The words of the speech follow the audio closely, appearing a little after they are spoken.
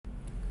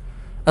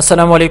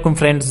Assalamu alaikum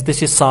friends,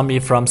 this is Sami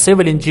from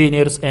Civil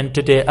Engineers, and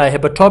today I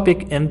have a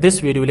topic in this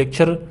video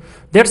lecture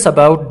that's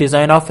about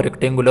design of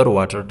rectangular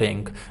water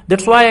tank.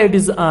 That's why I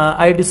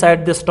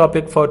decided this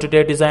topic for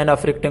today, design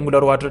of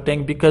rectangular water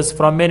tank, because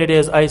from many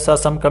days I saw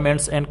some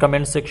comments and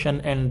comment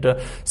section, and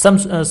some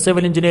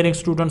civil engineering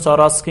students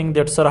are asking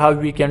that sir, how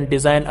we can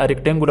design a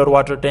rectangular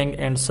water tank,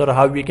 and sir,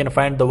 how we can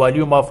find the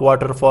volume of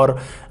water for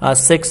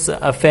 6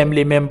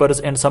 family members,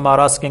 and some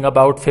are asking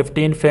about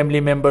 15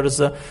 family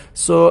members.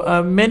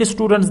 So many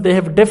students, they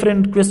have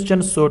different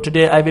questions. So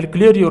today I will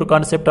clear your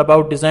concept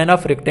about design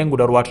of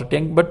rectangular water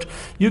tank, but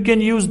you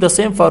can use the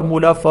same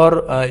formula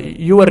for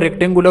your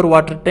rectangular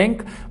water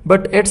tank,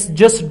 but it's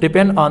just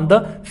depend on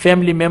the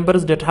family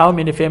members, that how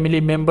many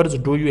family members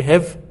do you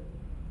have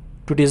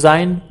to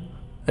design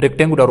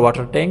rectangular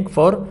water tank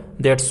for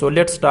that. So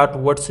let's start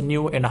what's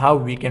new and how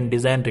we can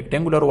design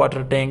rectangular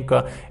water tank,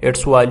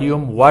 its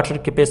volume, water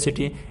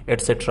capacity,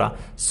 etc.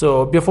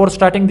 So before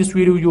starting this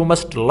video, you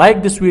must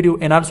like this video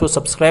and also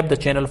subscribe the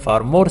channel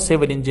for more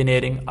civil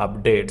engineering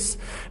updates.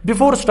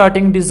 Before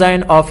starting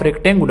design of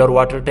rectangular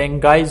water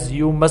tank, guys,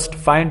 you must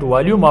find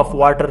volume of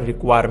water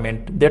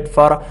requirement, that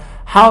for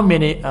how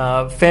many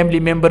family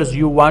members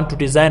you want to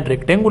design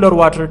rectangular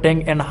water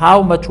tank and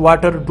how much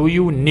water do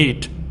you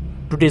need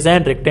to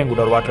design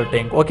rectangular water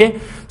tank. Okay,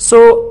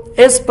 so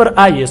as per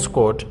IS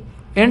code,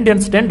 Indian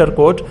Standard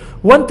Code,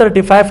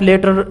 135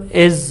 liter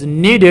is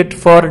needed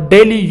for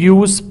daily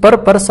use per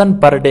person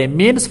per day.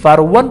 Means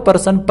for one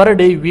person per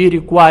day we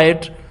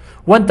required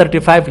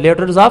 135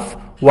 liters of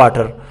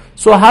water.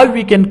 So how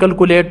we can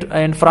calculate,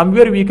 and from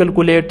where we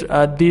calculate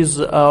these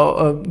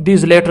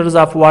liters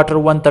of water,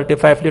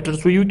 135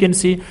 liters? So you can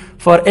see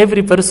for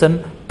every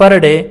person per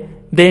day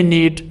they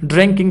need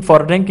drinking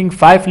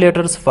 5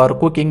 liters, for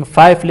cooking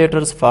 5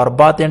 liters, for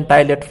bath and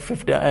toilet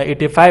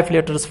 85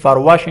 liters, for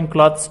washing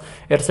clothes,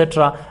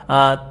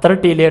 etc.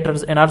 30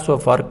 liters, and also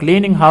for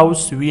cleaning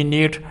house we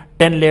need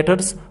 10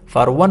 liters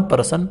for one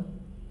person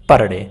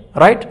per day,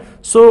 right?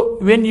 So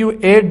when you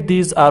add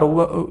these, or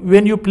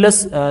when you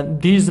plus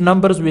these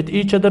numbers with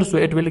each other, so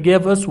it will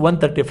give us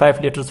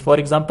 135 liters. For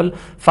example,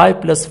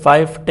 5 plus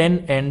 5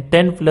 10, and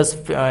 10 plus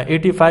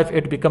 85,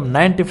 it become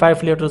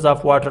 95 liters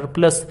of water,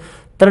 plus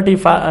 30,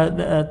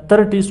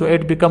 so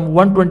it become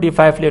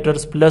 125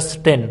 liters, plus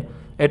 10,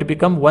 it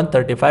become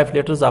 135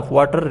 liters of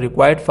water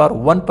required for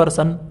one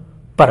person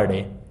per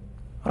day,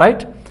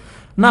 right?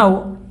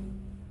 Now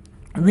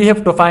we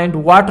have to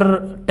find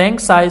water tank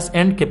size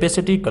and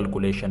capacity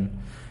calculation.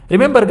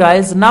 Remember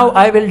guys, now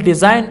I will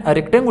design a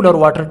rectangular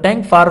water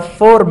tank for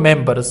 4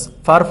 members,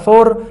 for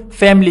 4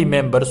 family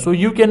members. So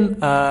you can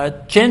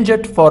change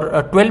it for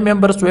 12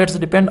 members, so it's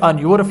depend on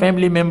your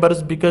family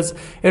members, because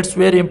it's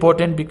very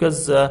important,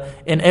 because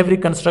in every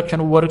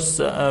construction works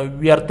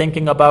we are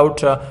thinking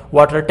about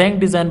water tank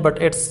design,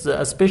 but it's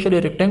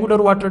especially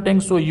rectangular water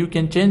tank, so you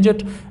can change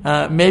it.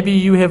 Maybe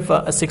you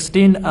have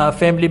 16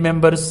 family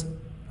members,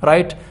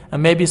 right?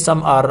 Maybe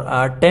some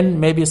are 10,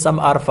 maybe some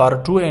are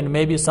for 2, and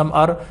maybe some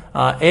are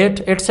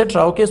 8,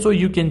 etc. Okay, so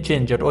you can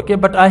change it. Okay,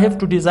 but I have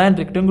to design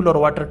rectangular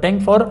water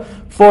tank for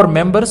 4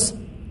 members,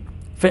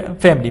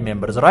 family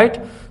members,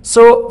 right?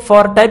 So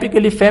for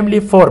typically family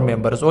 4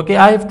 members, okay,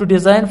 I have to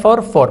design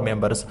for 4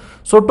 members.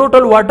 So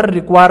total water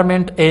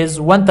requirement is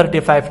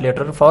 135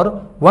 liter for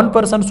one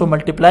person, so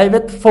multiply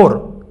with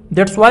 4.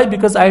 That's why,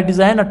 because I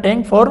design a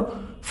tank for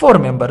 4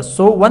 members,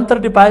 so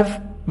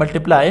 135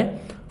 multiply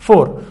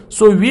 4.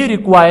 So we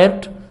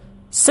required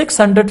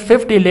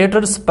 650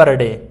 liters per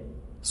day.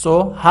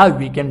 So how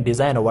we can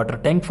design a water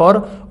tank for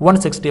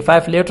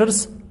 165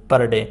 liters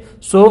per day?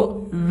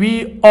 So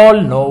we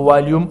all know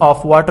volume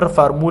of water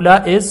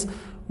formula is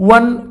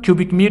 1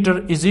 cubic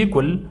meter is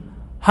equal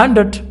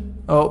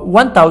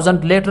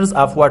 1000 liters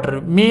of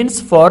water. Means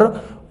for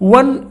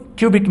 1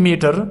 cubic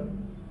meter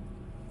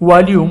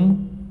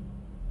volume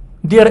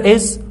there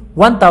is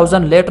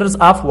 1000 liters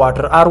of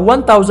water, or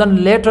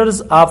 1000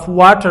 liters of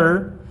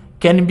water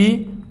can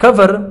be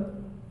cover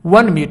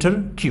 1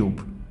 meter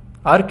cube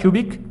or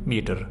cubic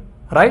meter,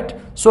 right?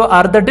 So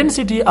the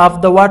density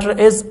of the water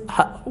is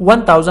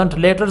 1000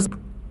 liters,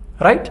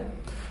 right?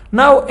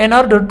 Now in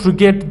order to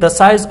get the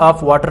size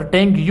of water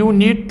tank, you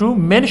need to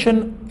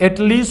mention at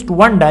least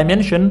one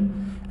dimension,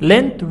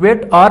 length,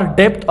 width or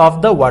depth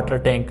of the water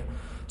tank.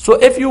 So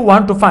if you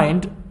want to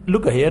find,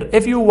 look here,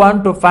 if you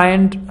want to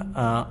find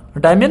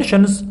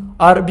dimensions,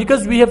 or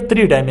because we have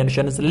 3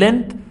 dimensions,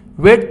 length,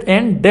 width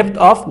and depth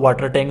of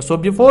water tank. So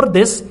before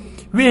this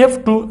we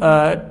have to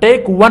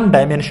take one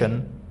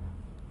dimension.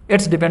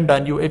 It's depend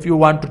on you if you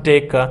want to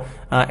take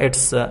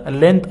its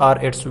length or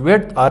its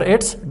width or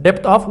its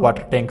depth of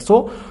water tank.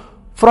 So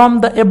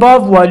from the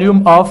above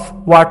volume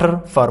of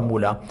water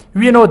formula,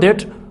 we know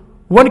that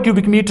 1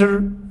 cubic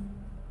meter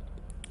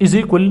is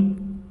equal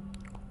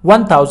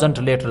 1000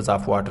 liters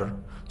of water.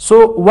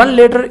 So 1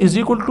 liter is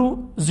equal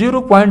to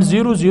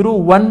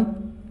 0.001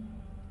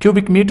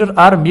 cubic meter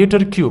or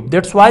meter cube.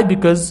 That's why,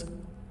 because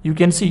you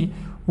can see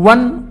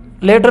 1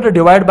 liter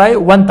divided by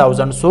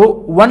 1000, so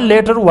 1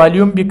 liter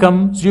volume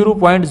become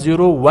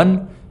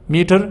 0.01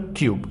 meter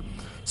cube.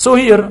 So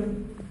here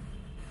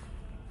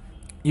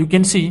you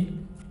can see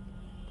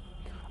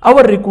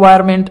our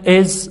requirement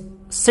is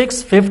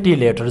 650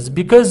 liters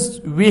because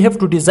we have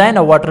to design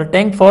a water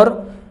tank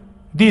for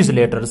these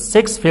liters,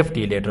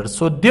 650 liters.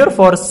 So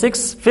therefore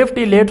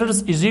 650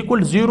 liters is equal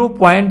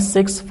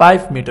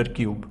 0.65 meter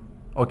cube.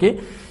 Okay,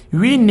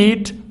 we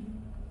need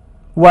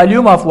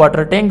volume of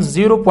water tank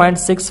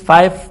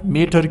 0.65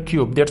 meter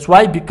cube. That's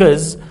why,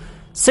 because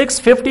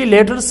 650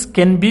 liters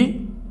can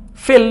be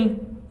fill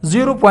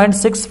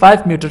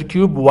 0.65 meter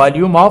cube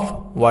volume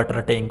of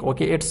water tank.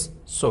 Okay, it's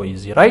so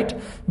easy, right?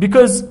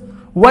 Because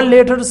 1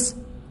 liter's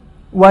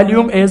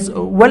volume is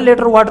 1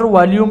 liter water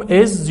volume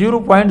is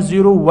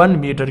 0.01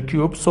 meter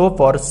cube. So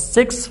for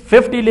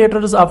 650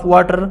 liters of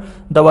water,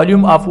 the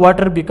volume of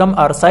water become,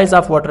 or size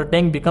of water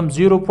tank become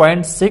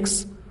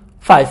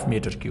 0.65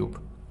 meter cube,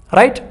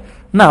 right?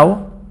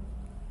 Now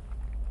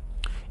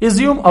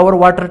assume our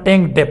water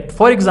tank depth.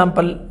 For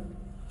example,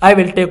 I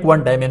will take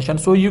one dimension,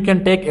 so you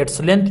can take its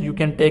length, you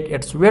can take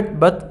its width,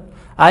 but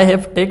I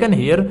have taken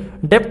here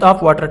depth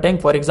of water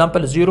tank, for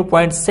example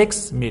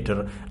 0.6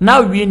 meter.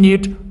 Now we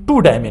need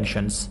two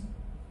dimensions,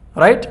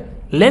 right?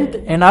 Length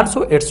and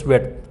also its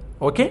width.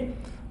 Okay,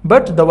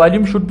 but the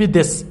volume should be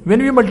this.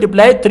 When we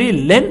multiply 3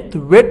 length,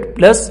 width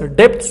plus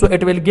depth, so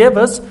it will give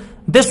us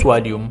this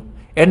volume,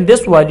 and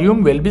this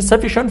volume will be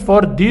sufficient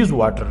for these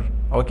water.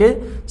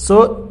 Okay,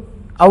 so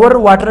our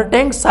water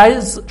tank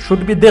size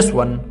should be this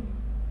one,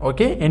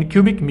 okay, in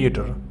cubic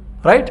meter,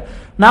 right?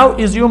 Now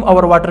assume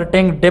our water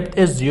tank depth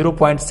is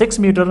 0.6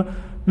 meter.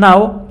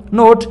 Now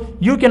note,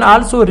 you can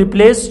also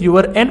replace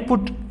your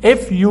input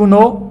if you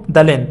know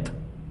the length,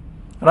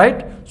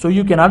 right? So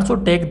you can also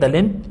take the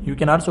length, you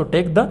can also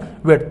take the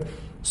width.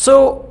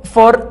 So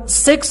for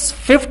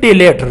 650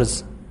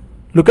 liters,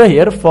 look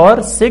here,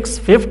 for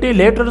 650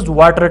 liters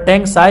water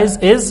tank size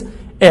is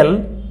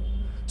L.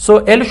 So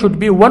L should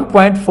be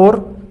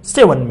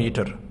 1.47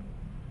 meter.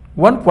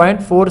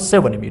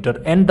 1.47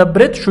 meter, and the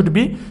breadth should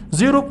be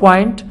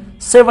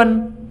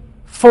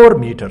 0.74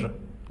 meter,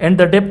 and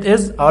the depth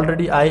is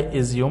already I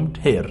assumed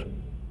here,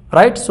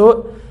 right?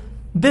 So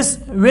this,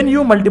 when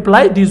you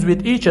multiply these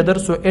with each other,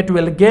 so it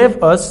will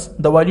give us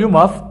the volume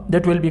of,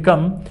 that will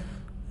become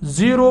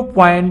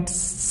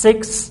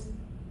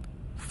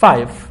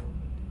 0.65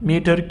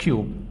 meter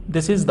cube.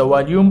 This is the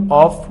volume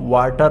of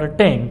water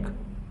tank.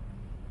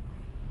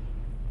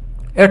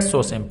 It's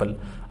so simple.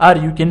 Or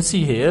you can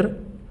see here,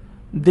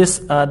 this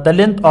the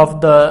length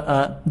of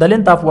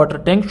water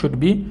tank should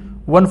be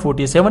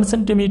 147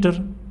 centimeter,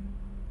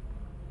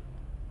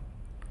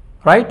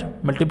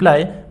 right?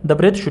 Multiply, the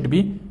breadth should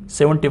be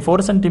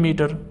 74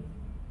 centimeter,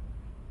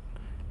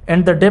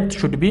 and the depth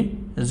should be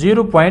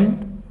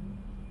 60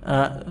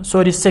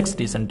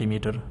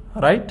 centimeter,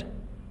 right?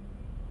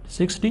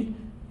 60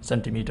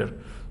 centimeter.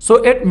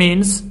 So it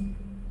means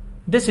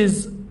this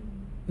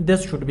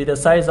should be the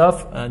size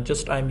of,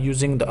 just I'm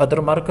using the other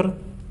marker.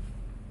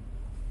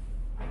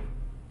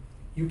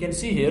 You can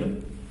see here,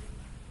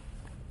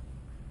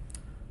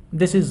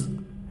 this is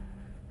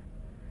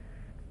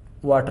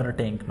water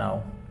tank.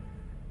 Now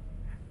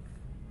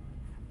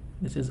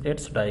this is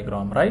its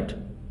diagram, right?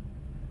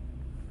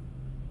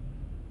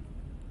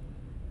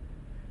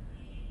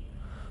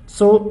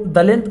 So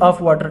the length of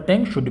water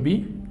tank should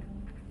be,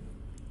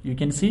 you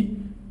can see,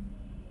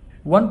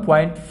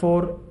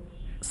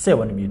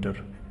 1.47 meter,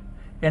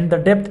 and the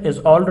depth is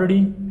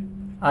already,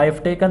 I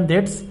have taken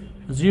that's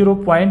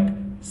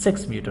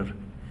 0.6 meter.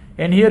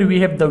 And here we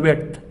have the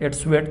width.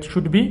 Its width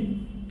should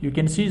be, you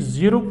can see,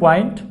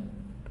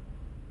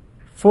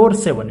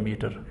 0.47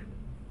 meter.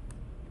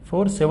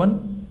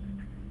 47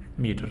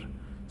 meter.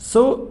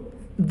 So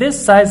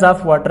this size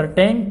of water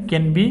tank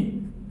can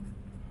be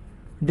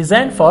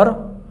designed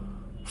for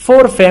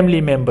 4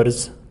 family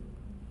members.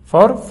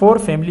 For 4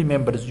 family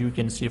members, you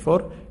can see,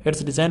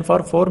 it's designed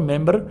for 4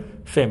 member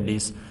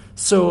families.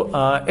 So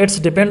it's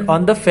depend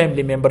on the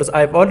family members.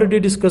 I've already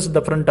discussed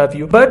the front of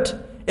you,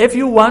 but if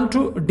you want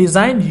to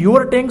design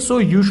your tank, so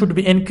you should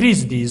be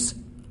increase these.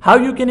 How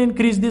you can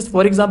increase this?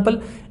 For example,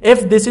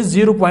 if this is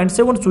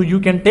 0.7, so you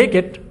can take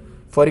it,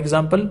 for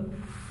example,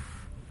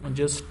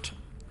 just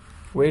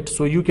wait,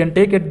 so you can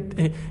take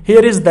it,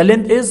 here is the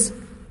length is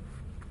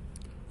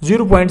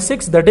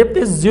 0.6, the depth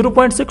is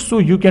 0.6, so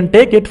you can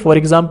take it, for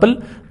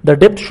example, the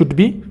depth should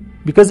be,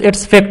 because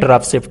it's factor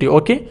of safety,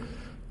 okay,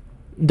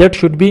 that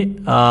should be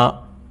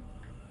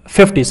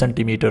 50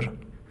 centimeter,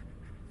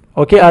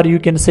 okay, or you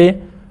can say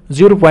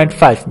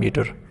 0.5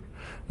 meter.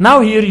 Now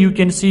here you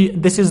can see,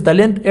 this is the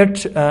length,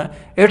 it's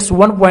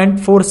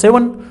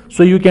 1.47,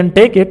 so you can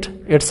take it,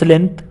 its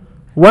length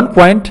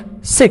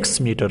 1.6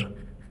 meter.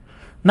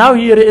 Now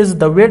here is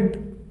the width,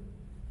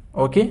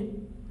 okay,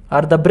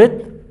 or the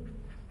breadth,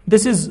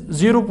 this is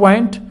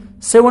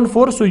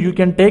 0.74, so you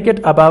can take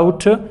it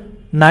about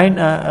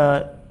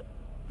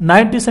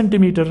 90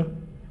 centimeter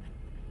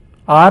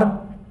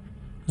or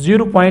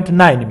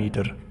 0.9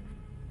 meter,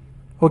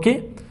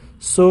 okay.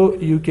 So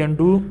you can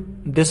do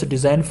this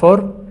design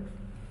for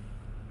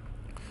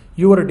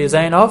your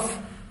design of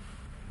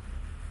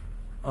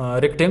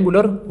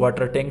rectangular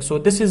water tank. So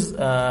this is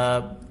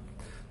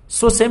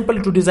So simple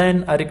to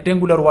design a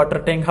rectangular water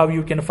tank. How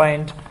you can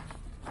find?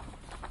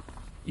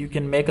 You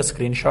can make a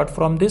screenshot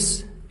from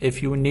this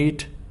if you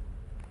need,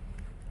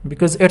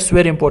 because it's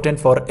very important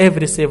for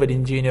every civil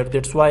engineer.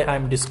 That's why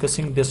I'm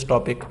discussing this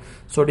topic.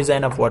 So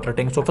design of water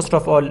tank. So first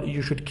of all,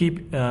 you should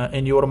keep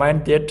in your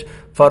mind that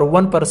for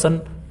one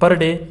person per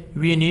day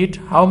we need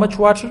how much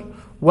water?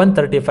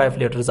 135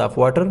 liters of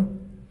water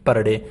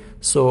per day.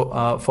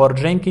 So for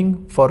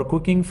drinking, for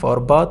cooking, for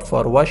bath,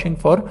 for washing,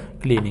 for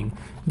cleaning.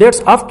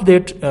 That's after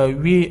that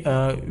we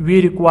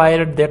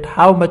required that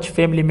how much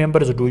family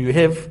members do you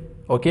have?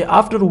 Okay,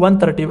 after that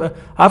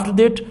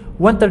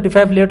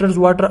 135 liters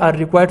water are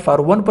required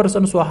for one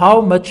person. So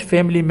how much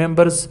family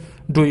members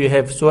do you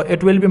have? So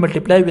it will be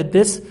multiplied with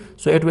this.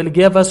 So it will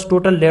give us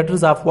total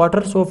liters of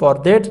water. So for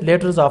that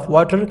liters of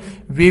water,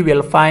 we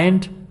will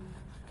find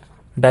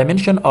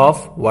dimension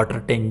of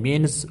water tank,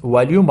 means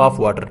volume of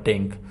water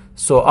tank.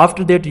 So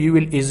after that you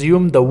will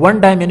assume the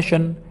one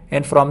dimension,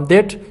 and from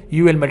that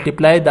you will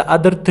multiply the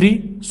other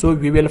three. So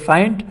we will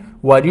find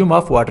volume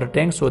of water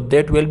tank. So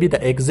that will be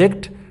the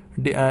exact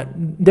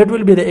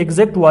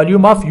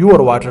volume of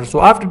your water.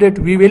 So after that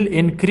we will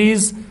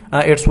increase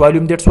its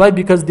volume. That's why,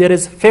 because there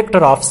is factor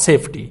of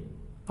safety.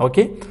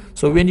 Okay,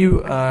 so when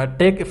you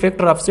take a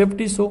factor of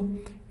safety, so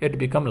it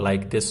become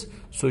like this.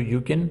 So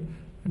you can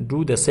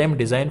do the same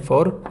design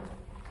for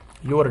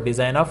your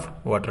design of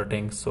water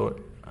tank. So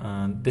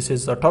this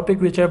is a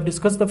topic which I have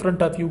discussed in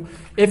front of you.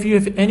 If you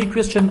have any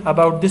question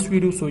about this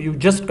video, so you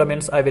just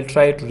comments. I will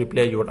try to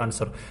reply your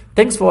answer.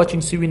 Thanks for watching.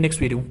 See you in next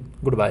video.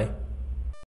 Goodbye.